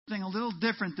something a little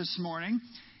different this morning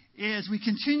as we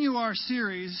continue our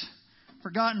series,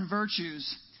 Forgotten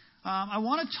Virtues. I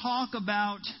want to talk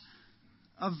about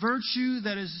a virtue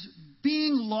that is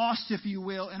being lost, if you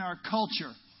will, in our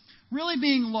culture. Really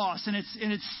being lost, and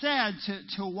it's sad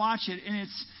to watch it, and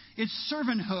it's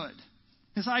servanthood.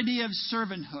 This idea of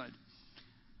servanthood.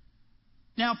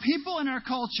 Now, people in our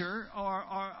culture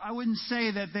are I wouldn't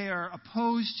say that they are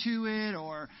opposed to it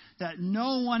or that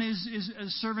no one is a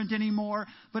servant anymore.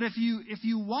 But if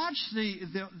you watch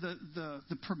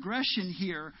the progression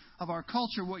here of our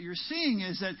culture, what you're seeing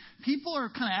is that people are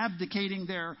kind of abdicating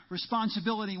their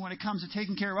responsibility when it comes to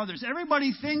taking care of others.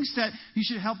 Everybody thinks that you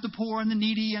should help the poor and the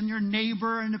needy and your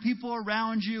neighbor and the people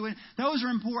around you, and those are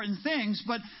important things.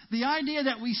 But the idea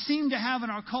that we seem to have in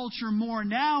our culture more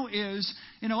now is,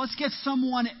 let's get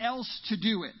someone else to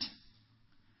do it.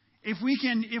 If we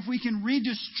can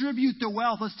redistribute the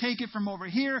wealth, let's take it from over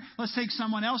here. Let's take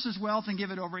someone else's wealth and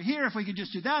give it over here. If we could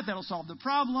just do that, that'll solve the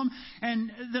problem.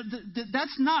 And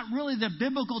that's not really the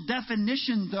biblical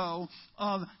definition, though,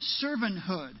 of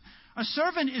servanthood. A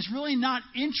servant is really not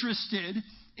interested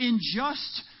in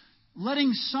just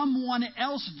letting someone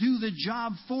else do the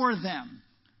job for them.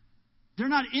 They're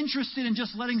not interested in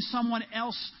just letting someone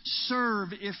else serve,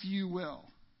 if you will.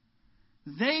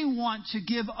 They want to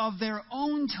give of their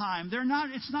own time.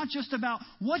 It's not just about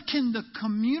what can the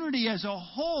community as a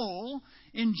whole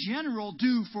in general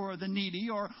do for the needy,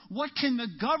 or what can the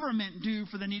government do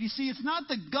for the needy. See, it's not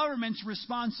the government's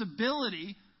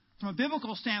responsibility from a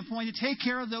biblical standpoint to take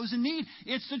care of those in need.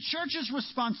 It's the church's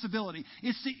responsibility.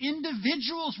 It's the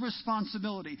individual's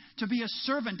responsibility to be a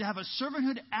servant, to have a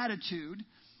servanthood attitude,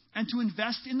 and to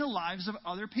invest in the lives of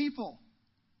other people.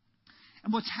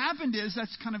 And what's happened is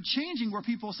that's kind of changing, where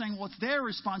people are saying, well, it's their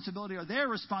responsibility or their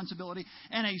responsibility.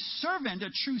 And a servant, a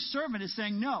true servant, is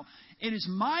saying, no, it is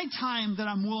my time that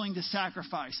I'm willing to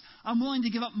sacrifice. I'm willing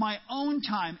to give up my own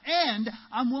time. And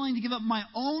I'm willing to give up my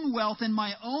own wealth and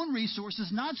my own resources,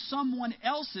 not someone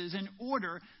else's, in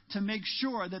order to make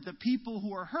sure that the people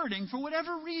who are hurting, for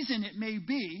whatever reason it may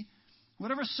be,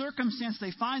 whatever circumstance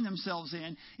they find themselves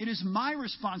in, it is my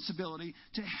responsibility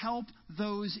to help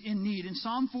those in need. In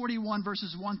Psalm 41,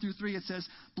 verses 1 through 3, it says,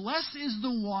 "Blessed is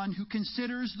the one who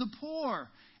considers the poor."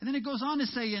 And then it goes on to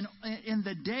say, in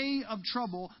the day of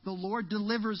trouble, the Lord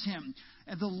delivers him.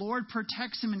 And the Lord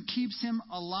protects him and keeps him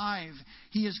alive.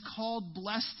 He is called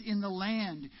blessed in the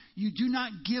land. You do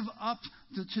not give him up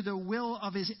to the will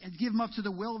of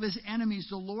his enemies.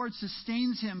 The Lord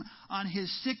sustains him on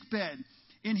his sickbed.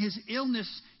 In his illness,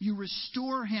 you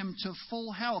restore him to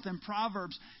full health. In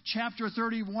Proverbs chapter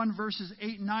 31, verses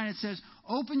 8 and 9, it says,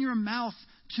 "Open your mouth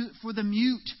for the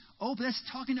mute." That's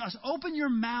talking to us. Open your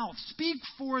mouth. Speak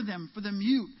for them, for the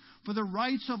mute, for the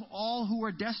rights of all who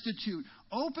are destitute.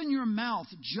 Open your mouth.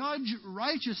 Judge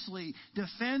righteously.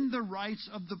 Defend the rights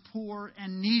of the poor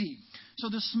and needy. So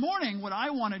this morning, what I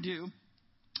want to do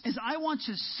is I want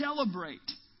to celebrate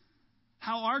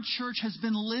how our church has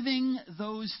been living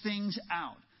those things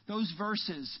out, those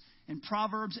verses in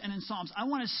Proverbs and in Psalms. I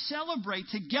want to celebrate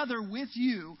together with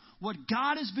you what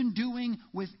God has been doing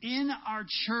within our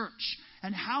church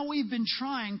and how we've been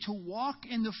trying to walk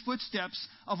in the footsteps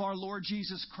of our Lord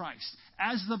Jesus Christ.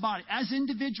 As the body, as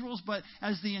individuals, but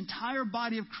as the entire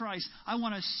body of Christ, I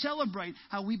want to celebrate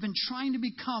how we've been trying to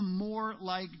become more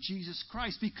like Jesus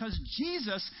Christ, because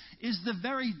Jesus is the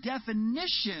very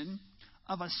definition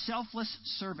of a selfless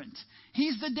servant.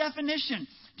 He's the definition.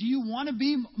 Do you want to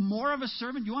be more of a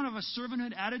servant? Do you want to have a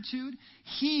servanthood attitude?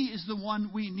 He is the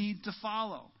one we need to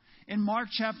follow. In Mark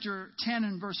chapter 10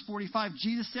 and verse 45,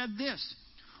 Jesus said this,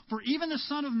 "For even the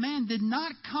Son of Man did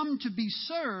not come to be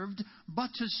served,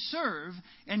 but to serve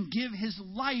and give his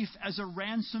life as a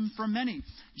ransom for many."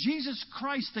 Jesus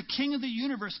Christ, the King of the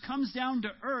universe, comes down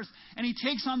to earth, and he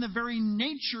takes on the very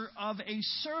nature of a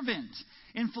servant.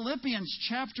 In Philippians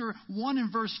chapter 1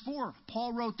 and verse 4,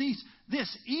 Paul wrote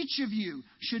this, "Each of you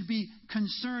should be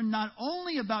concerned not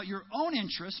only about your own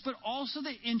interests, but also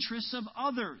the interests of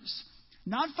others."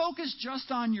 Not focused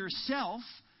just on yourself,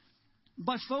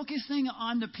 but focusing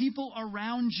on the people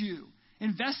around you.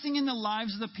 Investing in the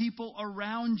lives of the people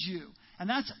around you. And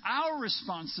that's our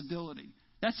responsibility.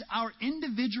 That's our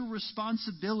individual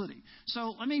responsibility.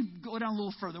 So let me go down a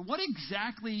little further. What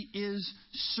exactly is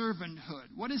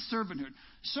servanthood? What is servanthood?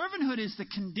 Servanthood is the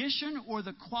condition or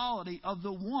the quality of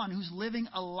the one who's living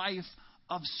a life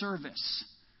of service.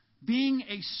 Being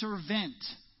a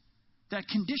servant. That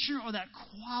condition or that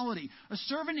quality. A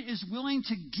servant is willing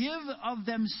to give of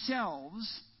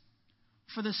themselves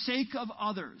for the sake of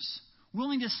others.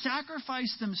 Willing to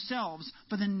sacrifice themselves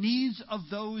for the needs of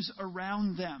those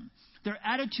around them. Their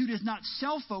attitude is not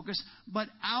self-focused, but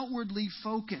outwardly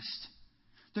focused.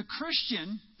 The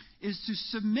Christian is to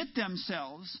submit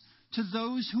themselves to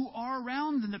those who are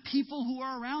around them, the people who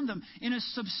are around them, in a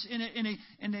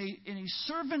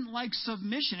servant-like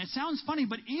submission. It sounds funny,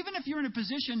 but even if you're in a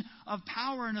position of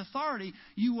power and authority,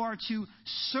 you are to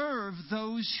serve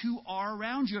those who are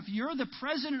around you. If you're the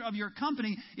president of your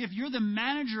company, if you're the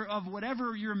manager of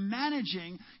whatever you're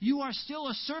managing, you are still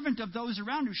a servant of those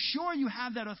around you. Sure, you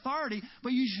have that authority,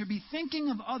 but you should be thinking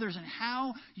of others and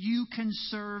how you can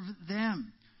serve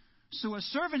them. So a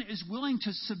servant is willing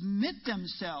to submit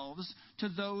themselves to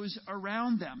those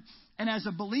around them. And as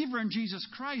a believer in Jesus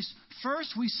Christ,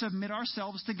 first we submit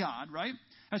ourselves to God, right?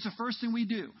 That's the first thing we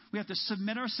do. We have to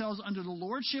submit ourselves under the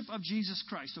lordship of Jesus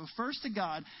Christ. So first to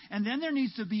God, and then there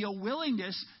needs to be a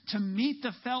willingness to meet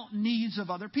the felt needs of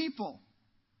other people.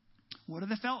 What are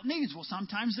the felt needs? Well,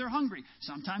 sometimes they're hungry.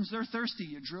 Sometimes they're thirsty.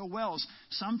 You drill wells.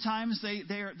 Sometimes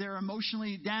they're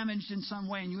emotionally damaged in some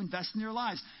way, and you invest in their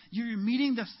lives. You're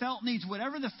meeting the felt needs,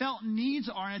 whatever the felt needs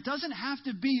are. And it doesn't have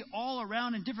to be all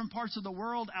around in different parts of the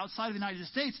world outside of the United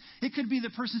States. It could be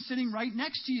the person sitting right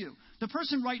next to you. The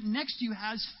person right next to you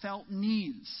has felt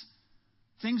needs.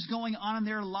 Things going on in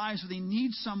their lives where they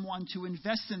need someone to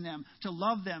invest in them, to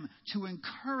love them, to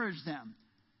encourage them.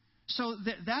 So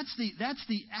that's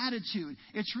the attitude.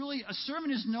 It's really, a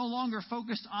servant is no longer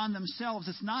focused on themselves.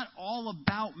 It's not all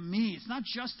about me. It's not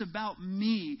just about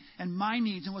me and my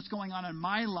needs and what's going on in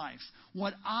my life,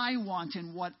 what I want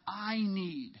and what I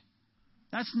need.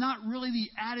 That's not really the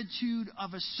attitude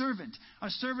of a servant. A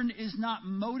servant is not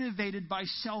motivated by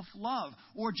self-love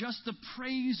or just the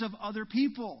praise of other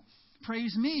people.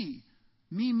 Praise me.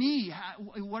 Me.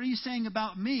 What are you saying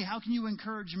about me? How can you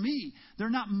encourage me? They're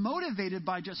not motivated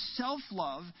by just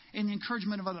self-love and the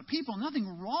encouragement of other people.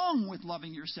 Nothing wrong with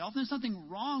loving yourself. There's nothing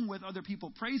wrong with other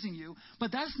people praising you.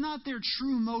 But that's not their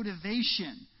true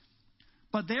motivation.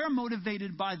 But they're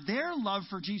motivated by their love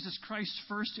for Jesus Christ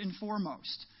first and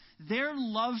foremost. Their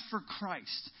love for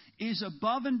Christ is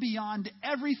above and beyond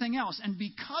everything else. And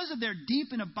because of their deep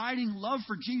and abiding love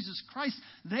for Jesus Christ,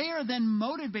 they are then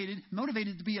motivated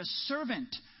to be a servant,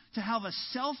 to have a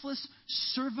selfless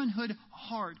servanthood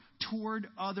heart toward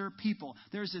other people.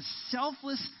 There's a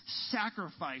selfless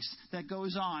sacrifice that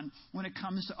goes on when it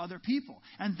comes to other people.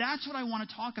 And that's what I want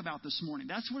to talk about this morning.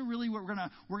 That's what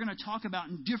we're going to talk about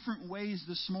in different ways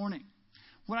this morning.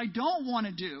 What I don't want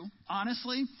to do,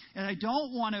 honestly, and I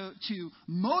don't want to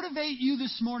motivate you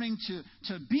this morning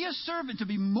to be a servant, to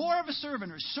be more of a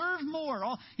servant or serve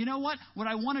more. You know what? What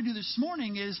I want to do this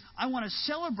morning is I want to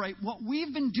celebrate what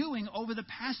we've been doing over the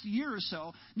past year or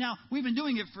so. Now, we've been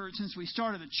doing it since we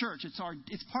started the church.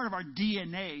 It's part of our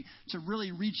DNA to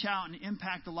really reach out and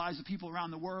impact the lives of people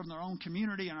around the world and our own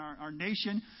community and our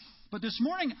nation. But this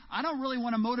morning, I don't really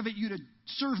want to motivate you to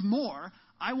serve more.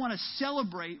 I want to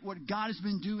celebrate what God has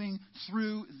been doing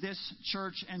through this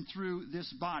church and through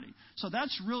this body. So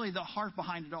that's really the heart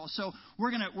behind it all. So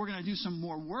we're gonna do some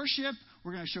more worship.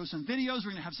 We're going to show some videos.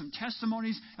 We're going to have some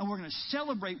testimonies. And we're going to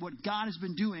celebrate what God has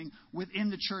been doing within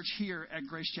the church here at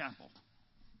Grace Chapel.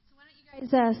 So why don't you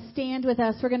guys stand with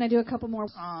us? We're going to do a couple more.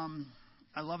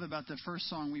 I love about the first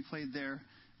song we played there,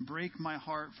 Break My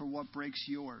Heart for What Breaks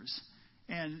Yours.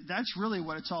 And that's really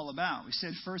what it's all about. We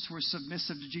said first we're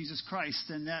submissive to Jesus Christ,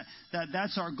 and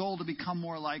that's our goal, to become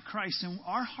more like Christ. And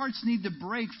our hearts need to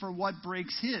break for what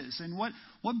breaks His. And what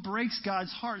breaks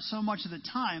God's heart so much of the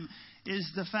time is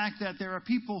the fact that there are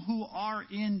people who are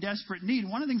in desperate need.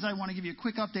 One of the things I want to give you a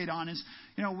quick update on is,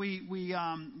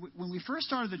 when we first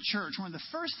started the church, one of the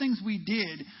first things we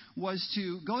did was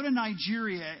to go to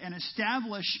Nigeria and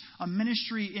establish a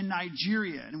ministry in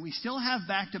Nigeria. And we still have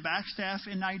back-to-back staff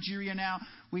in Nigeria now.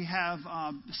 We have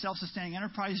Self-Sustaining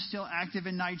Enterprises still active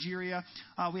in Nigeria.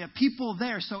 We have people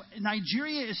there. So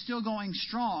Nigeria is still going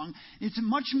strong. It's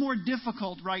much more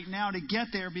difficult right now to get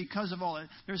there because of all it.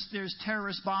 There's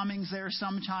terrorist bombings there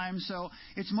sometimes. So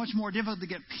it's much more difficult to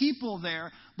get people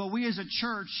there. But we as a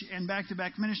church and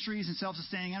Back-to-Back Ministries and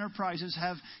Self-Sustaining Enterprises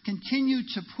have continued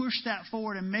to push that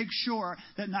forward and make sure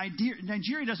that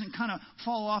Nigeria doesn't kind of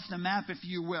fall off the map, if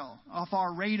you will, off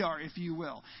our radar, if you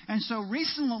will. And so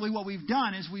recently what we've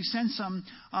done is we sent some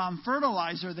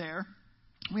fertilizer there.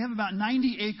 We have about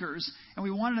 90 acres, and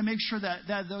we wanted to make sure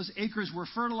that those acres were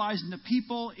fertilized, and the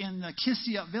people in the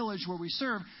Kisia village where we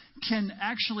serve can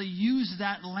actually use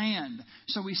that land.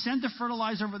 So we sent the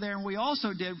fertilizer over there, and we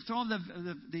also did, throw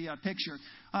the picture.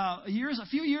 A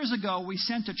few years ago, we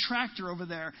sent a tractor over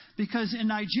there because in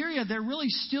Nigeria, they're really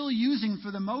still using,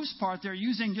 for the most part, they're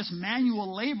using just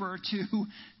manual labor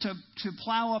to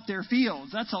plow up their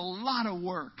fields. That's a lot of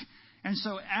work. And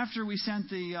so after we sent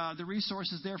the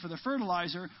resources there for the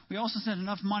fertilizer, we also sent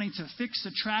enough money to fix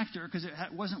the tractor because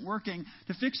it wasn't working,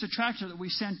 to fix the tractor that we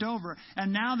sent over.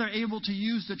 And now they're able to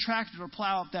use the tractor to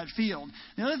plow up that field.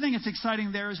 The other thing that's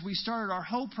exciting there is we started our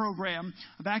Hope program.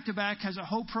 Back to Back has a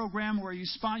Hope program where you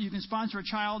can sponsor a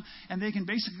child and they can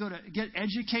basically go to get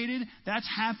educated. That's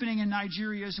happening in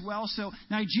Nigeria as well. So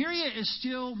Nigeria is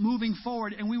still moving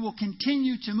forward, and we will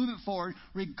continue to move it forward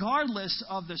regardless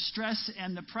of the stress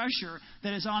and the pressure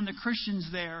that is on the Christians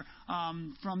there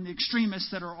from the extremists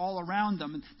that are all around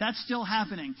them. That's still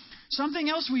happening. Something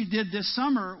else we did this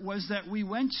summer was that we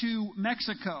went to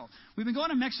Mexico. We've been going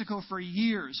to Mexico for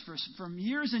years, for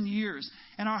years and years.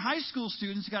 And our high school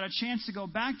students got a chance to go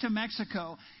back to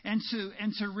Mexico and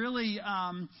to really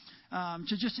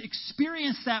to just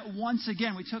experience that once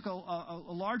again. We took a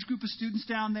large group of students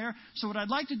down there. So what I'd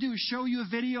like to do is show you a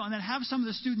video and then have some of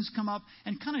the students come up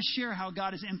and kind of share how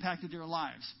God has impacted their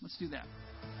lives. Let's do that.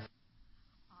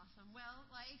 Awesome. Well,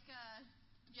 like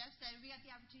Jeff said, we got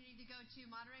the opportunity to go to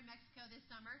Monterrey, Mexico this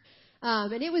summer.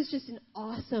 And it was just an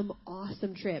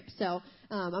awesome trip. So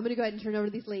I'm going to go ahead and turn it over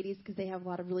to these ladies because they have a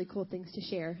lot of really cool things to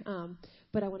share.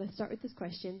 But I want to start with this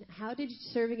question. How did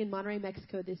serving in Monterrey,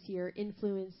 Mexico this year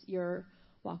influence your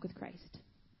walk with Christ?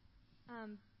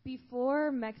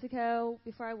 Before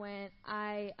I went,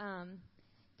 I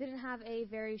didn't have a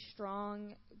very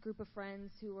strong group of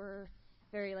friends who were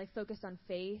very focused on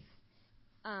faith.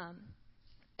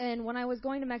 And when I was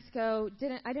going to Mexico,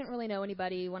 I didn't really know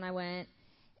anybody when I went,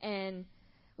 and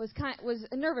was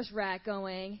a nervous wreck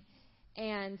going.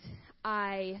 And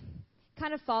I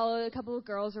kind of followed a couple of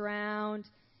girls around,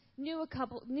 knew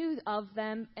of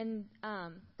them, and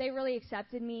they really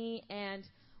accepted me, and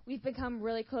we've become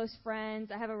really close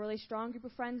friends. I have a really strong group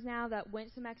of friends now that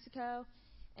went to Mexico,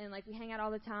 and we hang out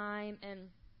all the time. And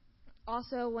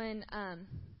also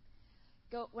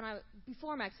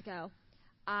before Mexico,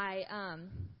 I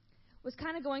was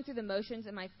kind of going through the motions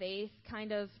in my faith,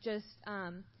 kind of just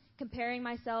comparing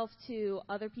myself to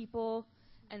other people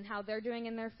and how they're doing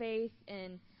in their faith,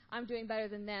 and I'm doing better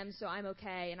than them, so I'm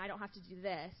okay, and I don't have to do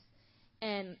this.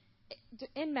 And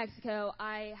in Mexico,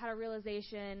 I had a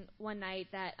realization one night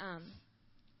that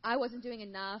I wasn't doing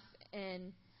enough,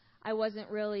 and I wasn't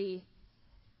really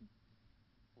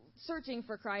searching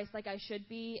for Christ like I should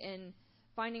be and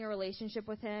finding a relationship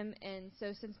with Him. And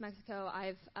so since Mexico,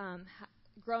 I've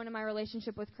grown in my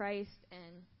relationship with Christ,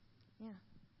 and yeah.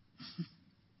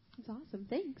 That's awesome.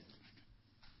 Thanks.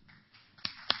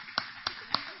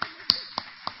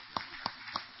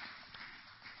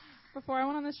 Before I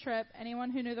went on this trip, anyone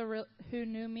who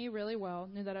knew me really well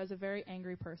knew that I was a very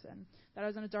angry person, that I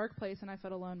was in a dark place and I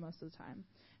felt alone most of the time,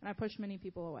 and I pushed many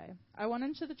people away. I went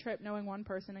into the trip knowing one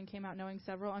person and came out knowing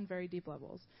several on very deep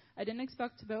levels. I didn't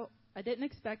expect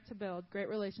to build great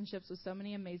relationships with so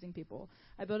many amazing people.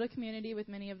 I built a community with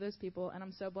many of those people, and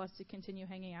I'm so blessed to continue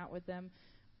hanging out with them.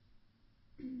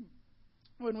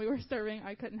 When we were serving,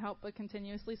 I couldn't help but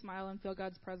continuously smile and feel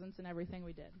God's presence in everything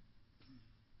we did.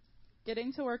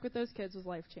 Getting to work with those kids was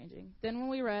life-changing. Then when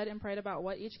we read and prayed about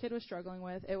what each kid was struggling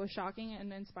with, it was shocking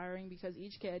and inspiring because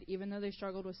each kid, even though they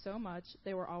struggled with so much,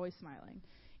 they were always smiling.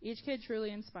 Each kid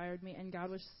truly inspired me, and God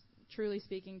was truly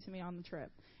speaking to me on the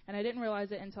trip. And I didn't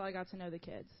realize it until I got to know the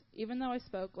kids. Even though I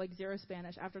spoke zero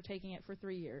Spanish after taking it for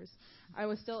 3 years, I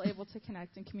was still able to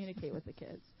connect and communicate with the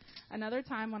kids. Another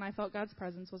time when I felt God's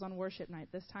presence was on worship night,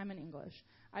 this time in English.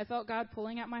 I felt God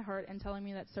pulling at my heart and telling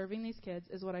me that serving these kids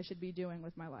is what I should be doing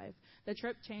with my life. The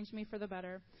trip changed me for the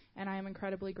better, and I am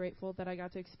incredibly grateful that I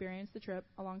got to experience the trip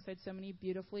alongside so many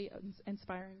beautifully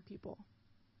inspiring people.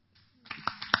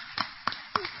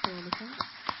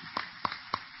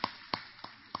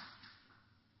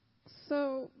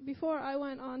 So before I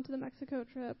went on to the Mexico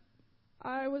trip,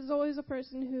 I was always a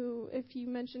person who, if you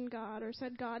mentioned God or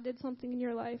said God did something in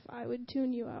your life, I would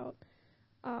tune you out.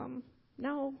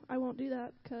 Now I won't do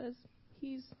that because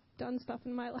He's done stuff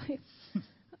in my life.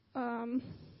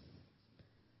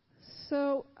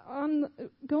 So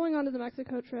going on to the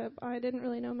Mexico trip, I didn't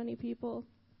really know many people,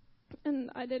 and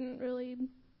I didn't really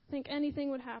think anything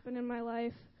would happen in my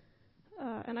life,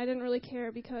 and I didn't really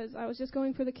care because I was just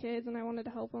going for the kids and I wanted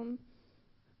to help them.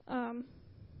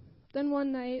 Then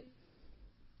one night,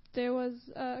 there was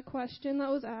a question that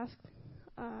was asked,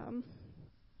 and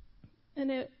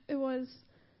it was,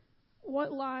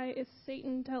 what lie is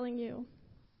Satan telling you?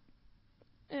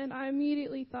 And I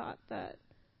immediately thought that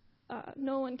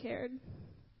no one cared.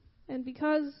 And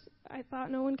because I thought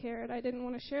no one cared, I didn't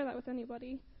want to share that with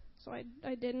anybody, so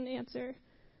I didn't answer,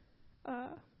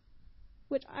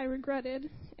 which I regretted,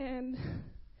 and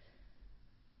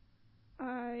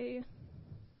I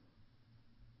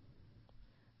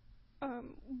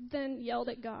then yelled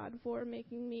at God for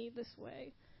making me this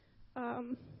way.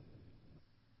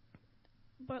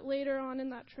 But later on in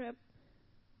that trip,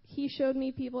 he showed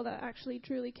me people that actually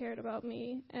truly cared about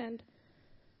me, and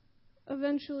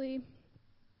eventually,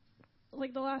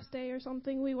 like the last day or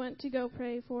something, we went to go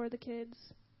pray for the kids,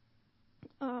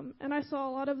 and I saw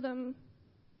a lot of them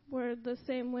were the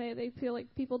same way. They feel like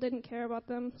people didn't care about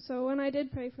them. So when I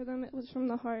did pray for them, it was from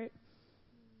the heart.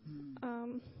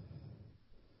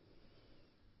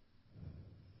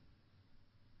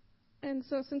 And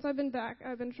so since I've been back,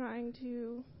 I've been trying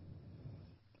to,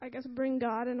 I guess, bring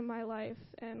God into my life,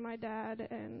 and my dad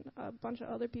and a bunch of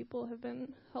other people have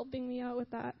been helping me out with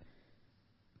that.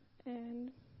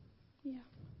 And, yeah.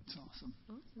 That's awesome.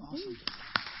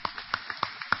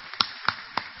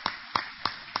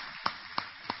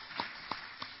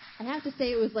 I have to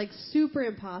say it was like super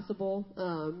impossible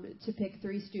to pick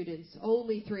 3 students,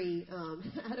 only 3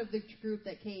 out of the group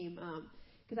that came,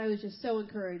 because I was just so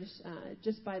encouraged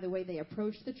just by the way they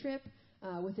approached the trip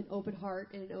with an open heart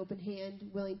and an open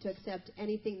hand, willing to accept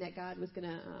anything that God was going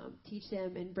to teach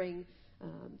them and bring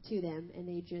to them. And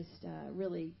they just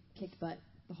really kicked butt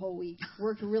the whole week,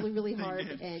 worked really, really hard,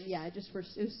 and it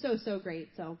was so great.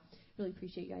 So really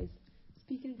appreciate you guys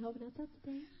speaking and helping us out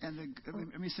today. And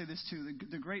let me say this too: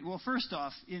 the great. Well, first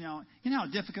off, you know how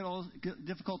difficult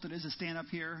it is to stand up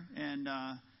here and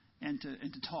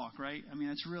to talk, right? I mean,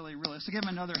 it's really. So give them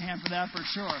another hand for that for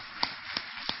sure.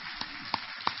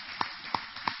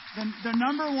 The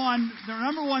number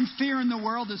one fear in the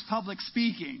world is public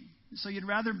speaking. So you'd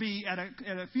rather be at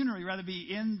a funeral, you'd rather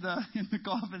be in the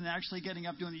coffin than actually getting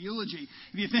up doing the eulogy,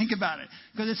 if you think about it.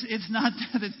 Because it's not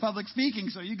that it's public speaking.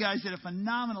 So you guys did a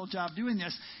phenomenal job doing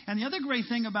this. And the other great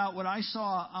thing about what I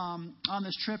saw on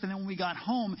this trip, and then when we got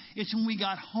home, it's when we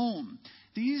got home.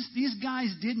 These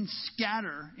guys didn't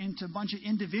scatter into a bunch of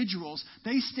individuals.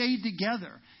 They stayed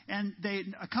together. And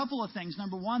a couple of things.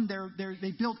 Number one,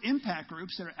 they built impact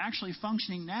groups that are actually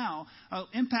functioning now.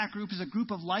 Impact group is a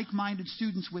group of like-minded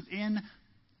students within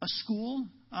a school,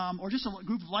 or just a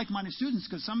group of like-minded students,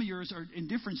 because some of yours are in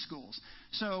different schools.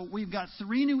 So we've got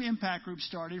 3 new impact groups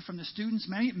started from the students.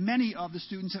 Many of the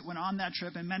students that went on that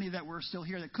trip, and many that were still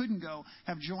here that couldn't go,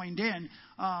 have joined in.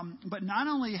 But not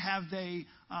only have they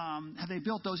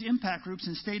built those impact groups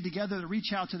and stayed together to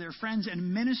reach out to their friends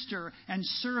and minister and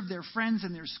serve their friends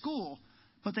in their school,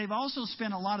 but they've also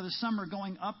spent a lot of the summer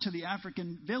going up to the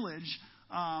African village.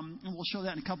 And we'll show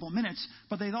that in a couple of minutes.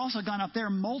 But they've also gone up there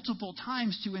multiple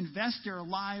times to invest their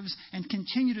lives and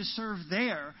continue to serve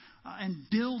there and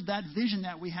build that vision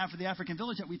that we have for the African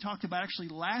village that we talked about actually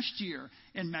last year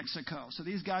in Mexico. So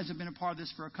these guys have been a part of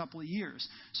this for a couple of years.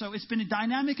 So it's been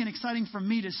dynamic and exciting for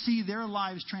me to see their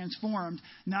lives transformed,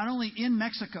 not only in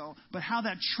Mexico, but how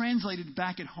that translated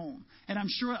back at home. And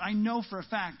I know for a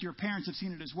fact your parents have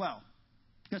seen it as well.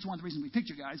 That's one of the reasons we picked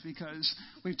you guys, because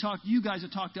you guys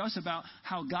have talked to us about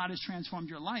how God has transformed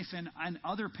your life. And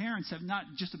other parents have, not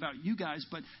just about you guys,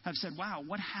 but have said, wow,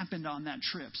 what happened on that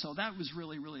trip? So that was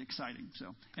really, really exciting.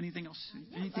 So anything else?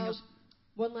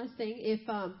 One last thing. If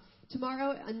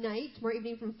tomorrow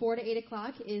evening from 4 to 8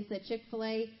 o'clock is the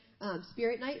Chick-fil-A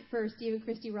Spirit Night for Steve and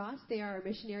Christy Ross. They are our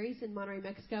missionaries in Monterrey,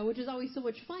 Mexico, which is always so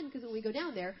much fun because when we go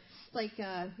down there, it's like,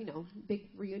 big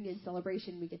reunion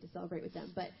celebration. We get to celebrate with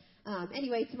them. But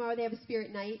anyway, tomorrow they have a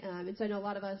Spirit Night, and so I know a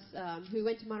lot of us who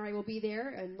went to Monterey will be there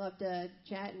and love to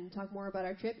chat and talk more about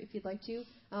our trip if you'd like to.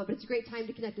 But it's a great time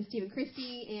to connect with Steve and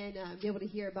Christy and be able to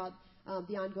hear about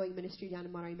the ongoing ministry down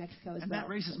in Monterey, Mexico as well. And that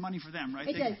raises money for them, right?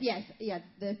 It does, yes. Yeah,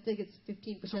 I think it's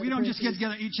 15%. So we don't just get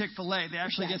together and eat Chick-fil-A. They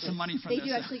actually get some money from this. They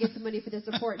do actually get some money for the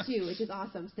support, too, which is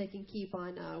awesome. So they can keep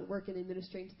on working and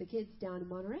ministering to the kids down in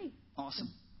Monterey.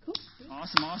 Awesome. Cool.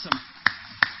 Awesome.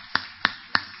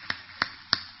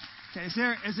 Okay,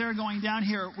 as they're going down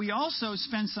here, we also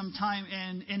spent some time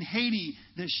in Haiti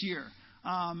this year.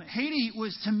 Haiti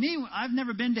was, to me, I've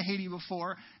never been to Haiti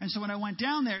before, and so when I went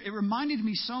down there, it reminded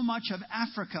me so much of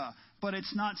Africa, but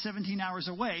it's not 17 hours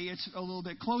away. It's a little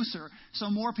bit closer, so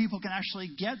more people can actually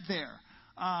get there.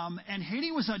 And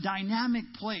Haiti was a dynamic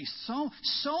place. So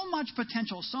much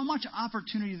potential, so much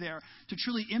opportunity there to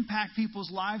truly impact people's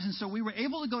lives. And so we were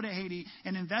able to go to Haiti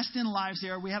and invest in lives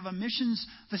there. We have a missions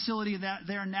facility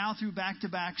there now through Back to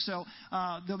Back. So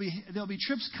there'll be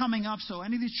trips coming up. So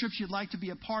any of these trips you'd like to be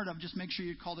a part of, just make sure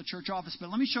you call the church office. But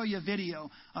let me show you a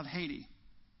video of Haiti.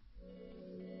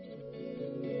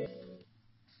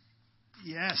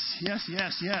 Yes.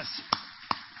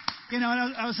 You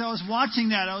know, as I was watching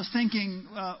that, I was thinking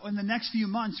in the next few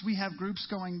months, we have groups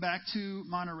going back to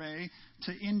Monterey,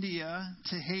 to India,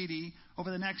 to Haiti.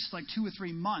 Over the next 2 or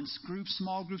 3 months,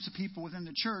 small groups of people within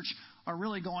the church are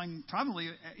really going probably,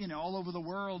 all over the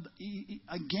world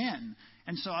again.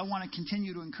 And so I want to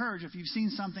continue to encourage. If you've seen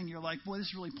something, you're like, boy, this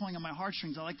is really pulling on my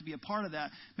heartstrings. I'd like to be a part of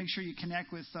that. Make sure you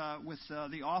connect with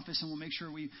the office, and we'll make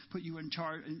sure we put you in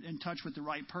touch with the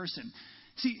right person.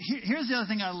 See, here's the other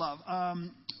thing I love.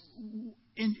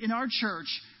 In our church,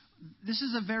 this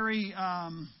is a very,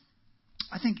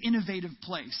 I think, innovative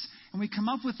place. And we come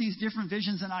up with these different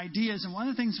visions and ideas. And one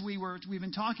of the things we've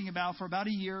been talking about for about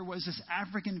a year was this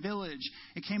African village.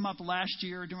 It came up last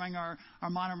year during our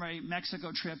Monterrey,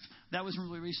 Mexico trip. That was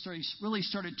when we really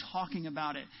started talking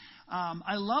about it.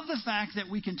 I love the fact that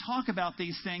we can talk about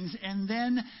these things, and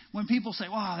then when people say,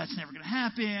 wow, that's never going to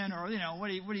happen, or, what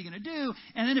are you going to do?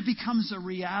 And then it becomes a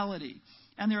reality.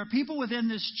 And there are people within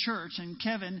this church, and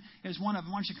Kevin is one of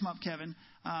them. Why don't you come up, Kevin?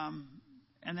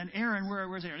 And then Aaron,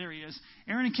 where's Aaron? There he is.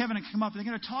 Aaron and Kevin come up, and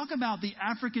they're going to talk about the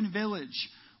African village,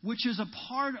 which is a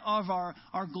part of our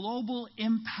global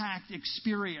impact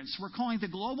experience. We're calling it the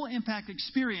Global Impact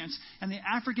Experience, and the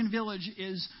African village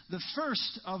is the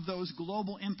first of those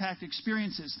global impact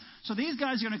experiences. So these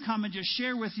guys are going to come and just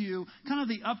share with you kind of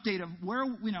the update of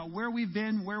where we've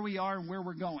been, where we are, and where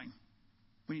we're going.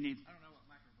 What do you need? I don't know what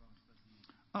microphone is supposed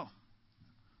to use. Oh.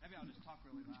 Maybe I'll just talk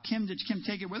really loud. Did Kim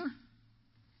take it with her?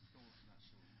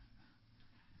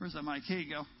 Where's that mic? Here you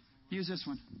go. Use this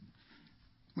one.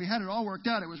 We had it all worked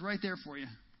out. It was right there for you.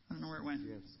 I don't know where it went.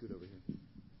 You have to scoot over here.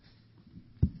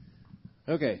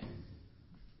 Okay.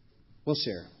 We'll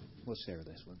share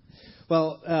this one.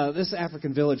 Well, this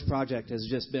African Village project has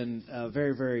just been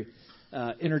very, very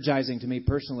energizing to me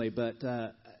personally, but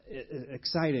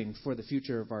exciting for the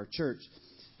future of our church.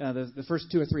 The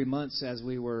first 2 or 3 months as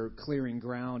we were clearing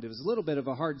ground, it was a little bit of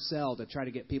a hard sell to try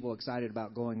to get people excited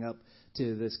about going up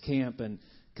to this camp and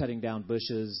cutting down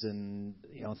bushes and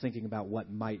thinking about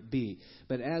what might be.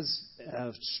 But as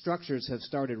structures have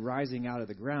started rising out of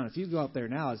the ground, if you go up there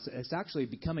now, it's actually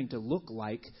becoming to look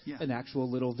like an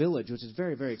actual little village, which is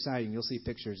very, very exciting. You'll see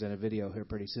pictures in a video here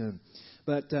pretty soon.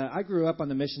 But I grew up on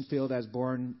the mission field. I was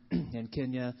born in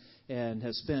Kenya and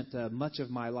have spent much of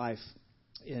my life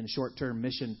in short-term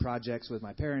mission projects with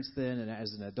my parents then and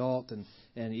as an adult and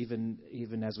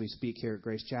even as we speak here at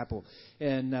Grace Chapel.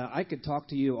 And I could talk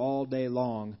to you all day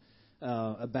long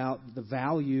about the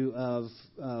value of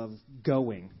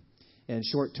going and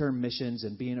short-term missions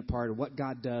and being a part of what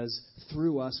God does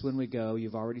through us when we go.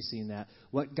 You've already seen that.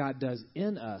 What God does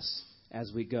in us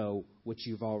as we go, which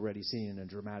you've already seen in a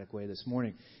dramatic way this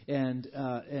morning. And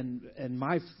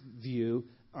my view,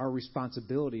 our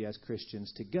responsibility as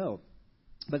Christians to go.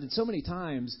 But in so many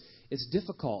times, it's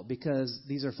difficult because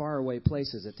these are faraway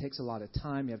places. It takes a lot of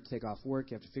time. You have to take off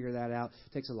work. You have to figure that out.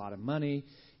 It takes a lot of money.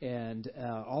 And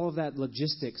all of that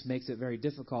logistics makes it very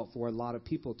difficult for a lot of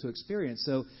people to experience.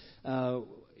 So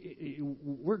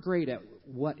we're great at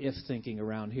what-if thinking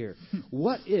around here.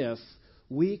 What if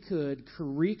we could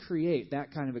recreate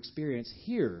that kind of experience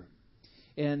here?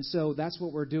 And so that's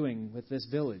what we're doing with this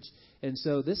village. And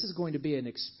so this is going to be an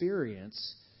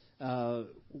experience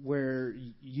where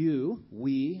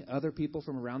we, other people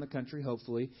from around the country,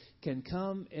 hopefully, can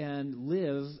come and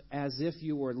live as if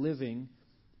you were living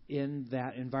in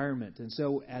that environment. And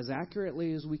so as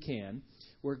accurately as we can,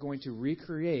 we're going to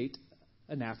recreate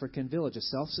an African village, a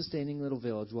self-sustaining little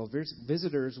village. Well,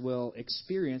 visitors will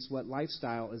experience what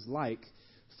lifestyle is like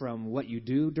from what you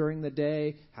do during the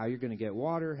day, how you're going to get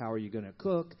water, how are you going to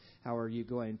cook, how are you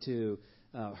going to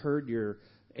herd your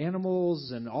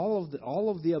animals, and all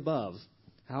of the above.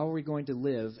 How are we going to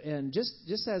live? And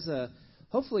just as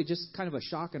hopefully just kind of a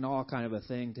shock and awe kind of a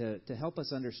thing to help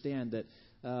us understand that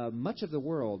much of the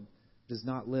world does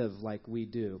not live like we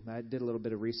do. I did a little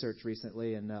bit of research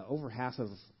recently, and over half of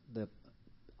the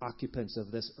occupants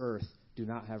of this earth do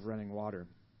not have running water.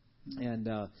 And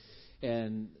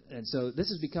so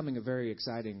this is becoming a very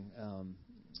exciting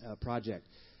project.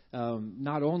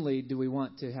 Not only do we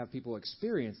want to have people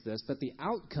experience this, but the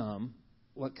outcome,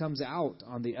 what comes out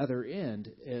on the other end,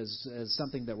 is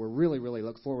something that we're really, really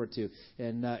look forward to.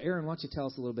 And Aaron, why don't you tell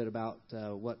us a little bit about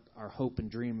what our hope and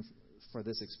dream for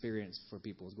this experience for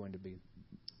people is going to be?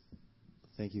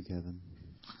 Thank you, Kevin.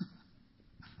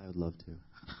 I would love to.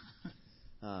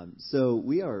 So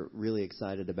we are really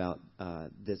excited about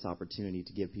this opportunity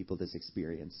to give people this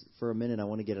experience. For a minute, I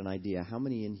want to get an idea. How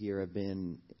many in here have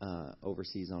been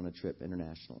overseas on a trip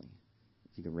internationally?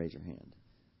 If you can raise your hand.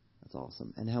 That's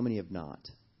awesome. And how many have not?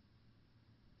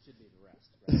 Should be the rest.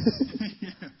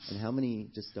 Right? And how many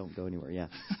just don't go anywhere? Yeah.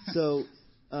 So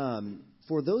for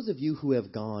for those of you who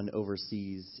have gone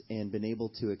overseas and been able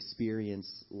to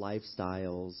experience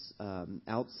lifestyles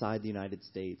outside the United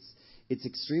States, it's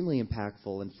extremely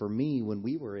impactful. And for me, when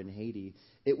we were in Haiti,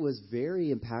 it was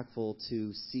very impactful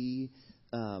to see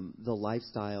the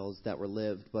lifestyles that were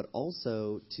lived, but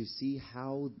also to see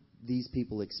how these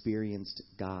people experienced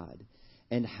God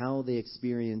and how they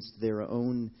experienced their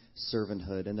own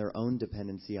servanthood and their own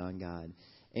dependency on God.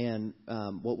 And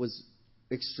what was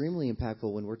extremely impactful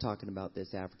when we're talking about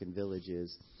this African village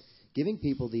is giving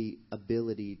people the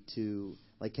ability to,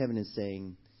 like Kevin is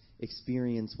saying,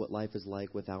 experience what life is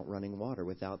like without running water,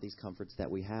 without these comforts that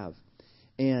we have.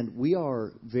 And we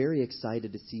are very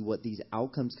excited to see what these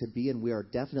outcomes could be, and we are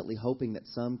definitely hoping that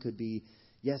some could be,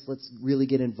 yes, let's really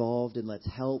get involved and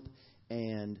let's help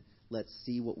and let's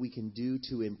see what we can do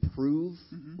to improve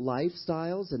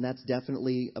lifestyles, and that's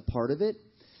definitely a part of it.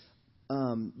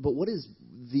 But what is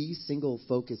the single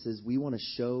focus is we want to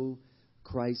show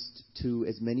Christ to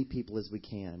as many people as we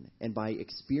can. And by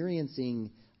experiencing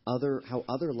how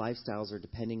other lifestyles are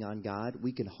depending on God,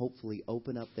 we can hopefully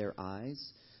open up their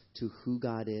eyes to who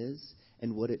God is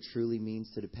and what it truly means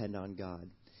to depend on God.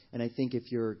 And I think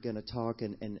if you're going to talk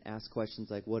and ask questions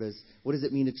like what does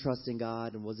it mean to trust in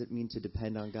God and what does it mean to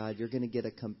depend on God, you're going to get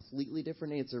a completely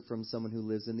different answer from someone who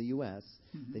lives in the U.S.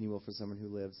 than you will from someone who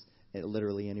lives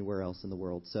literally anywhere else in the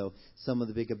world. So some of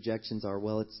the big objections are,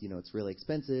 well, it's really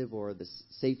expensive, or the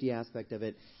safety aspect of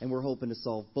it, and we're hoping to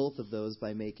solve both of those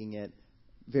by making it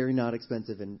very not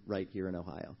expensive and right here in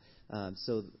Ohio.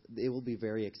 So it will be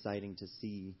very exciting to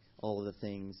see all of the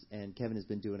things, and Kevin has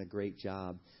been doing a great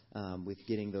job with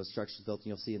getting those structures built. And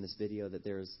you'll see in this video that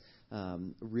there's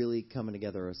really coming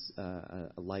together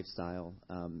a lifestyle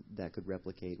that could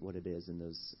replicate what it is in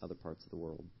those other parts of the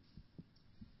world.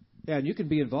 Yeah, and you can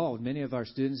be involved. Many of our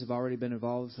students have already been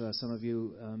involved. Some of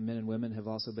you, men and women, have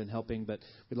also been helping, but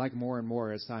we'd like more and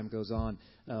more as time goes on.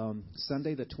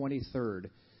 Sunday the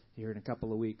 23rd, here in a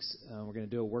couple of weeks, we're going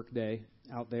to do a work day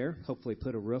out there, hopefully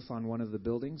put a roof on one of the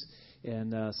buildings.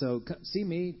 And so see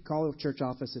me, call the church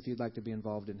office if you'd like to be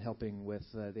involved in helping with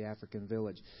the African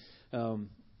village. Our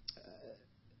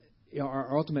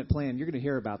ultimate plan, you're going to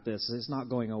hear about this, it's not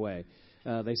going away.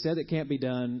 They said it can't be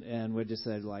done, and we just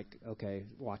said, okay,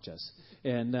 watch us.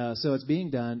 And so it's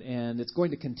being done, and it's going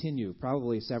to continue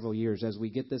probably several years as we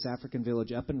get this African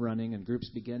village up and running and groups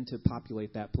begin to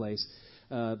populate that place.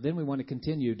 Then we want to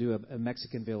continue to do a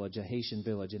Mexican village, a Haitian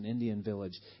village, an Indian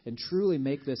village, and truly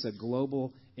make this a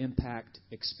global impact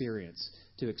experience,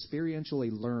 to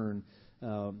experientially learn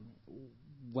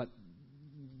what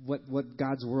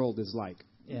God's world is like.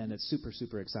 And it's super,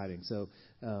 super exciting. So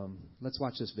let's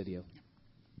watch this video.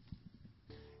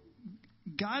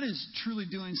 God is truly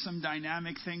doing some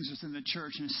dynamic things within the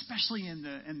church, and especially in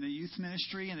the youth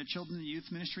ministry and the children in the youth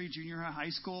ministry, junior high, high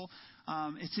school.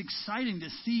 It's exciting to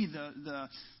see the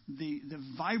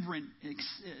vibrant,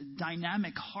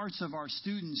 dynamic hearts of our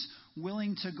students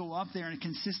willing to go up there on a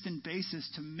consistent basis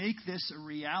to make this a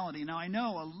reality. Now, I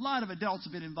know a lot of adults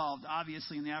have been involved,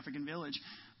 obviously, in the African village,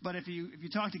 but if you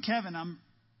talk to Kevin, I'm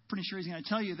pretty sure he's going to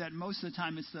tell you that most of the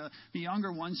time it's the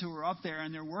younger ones who are up there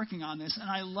and they're working on this. And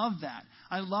I love that.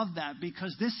 I love that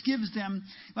because this gives them.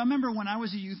 I remember when I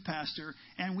was a youth pastor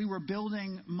and we were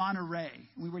building Monterey.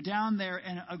 We were down there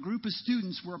and a group of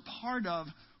students were part of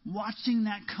watching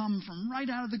that come from right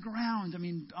out of the ground. I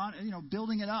mean,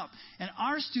 building it up. And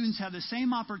our students have the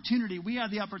same opportunity. We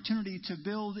had the opportunity to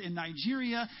build in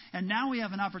Nigeria, and now we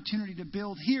have an opportunity to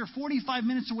build here, 45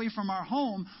 minutes away from our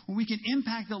home, where we can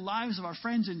impact the lives of our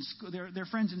friends in their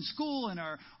friends in school and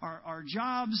our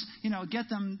jobs. Get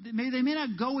them. They may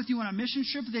not go with you on a mission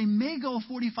trip. They may go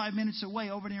 45 minutes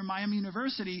away over near Miami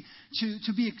University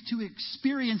to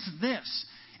experience this.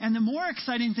 And the more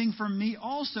exciting thing for me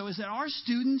also is that our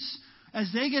students, as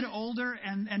they get older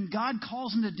and God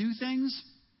calls them to do things,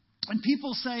 and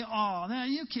people say, "Oh,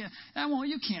 you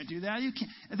can't do that. You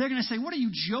can't." They're going to say, "What are you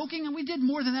joking?" And we did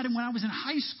more than that when I was in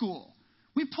high school.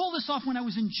 We pulled this off when I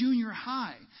was in junior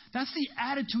high. That's the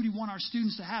attitude we want our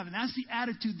students to have, and that's the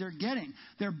attitude they're getting.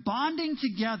 They're bonding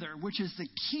together, which is the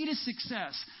key to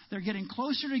success. They're getting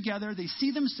closer together. They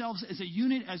see themselves as a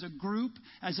unit, as a group,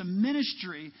 as a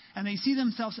ministry, and they see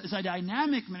themselves as a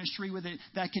dynamic ministry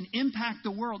that can impact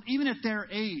the world, even at their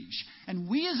age. And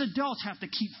we as adults have to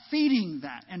keep feeding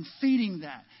that and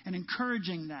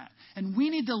encouraging that. And we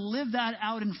need to live that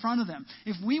out in front of them.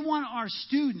 If we want our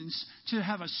students to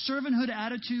have a servanthood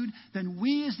attitude, then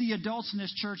we as the adults in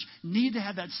this church need to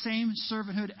have that same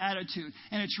servanthood attitude.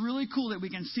 And it's really cool that we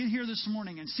can sit here this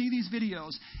morning and see these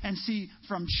videos and see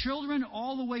from children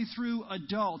all the way through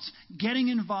adults getting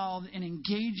involved and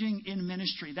engaging in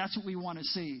ministry. That's what we want to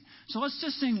see. So let's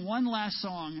just sing one last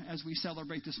song as we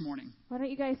celebrate this morning. Why don't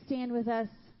you guys stand with us?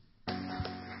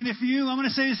 And I'm going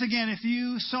to say this again, if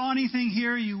you saw anything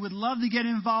here, you would love to get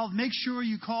involved, make sure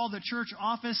you call the church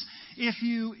office. If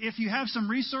you have some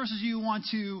resources you want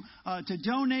to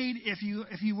donate, if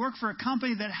you work for a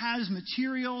company that has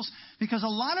materials, because a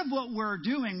lot of what we're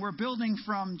doing, we're building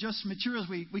from just materials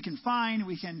we can find,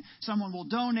 someone will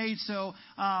donate. So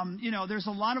there's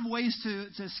a lot of ways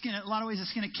to skin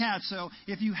a cat. So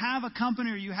if you have a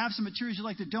company or you have some materials you'd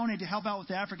like to donate to help out with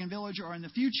the African Village or in the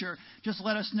future, just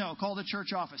let us know. Call the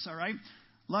church office. All right?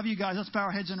 Love you guys. Let's bow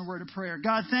our heads in a word of prayer.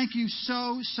 God, thank you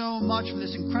so much for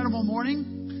this incredible morning.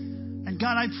 And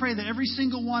God, I pray that every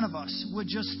single one of us would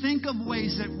just think of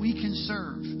ways that we can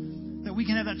serve, that we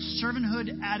can have that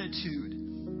servanthood attitude.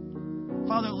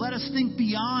 Father, let us think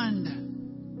beyond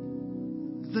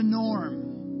the norm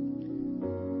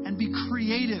and be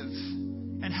creative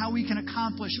in how we can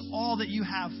accomplish all that you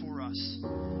have for us.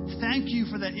 Thank you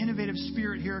for that innovative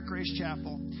spirit here at Grace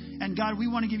Chapel. And God, we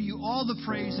want to give you all the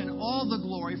praise and all the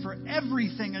glory for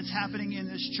everything that's happening in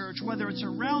this church, whether it's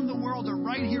around the world or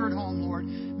right here at home, Lord.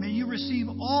 May you receive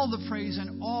all the praise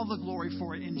and all the glory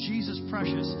for it in Jesus'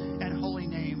 precious and holy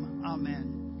name.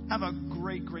 Amen. Have a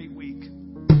great, great week.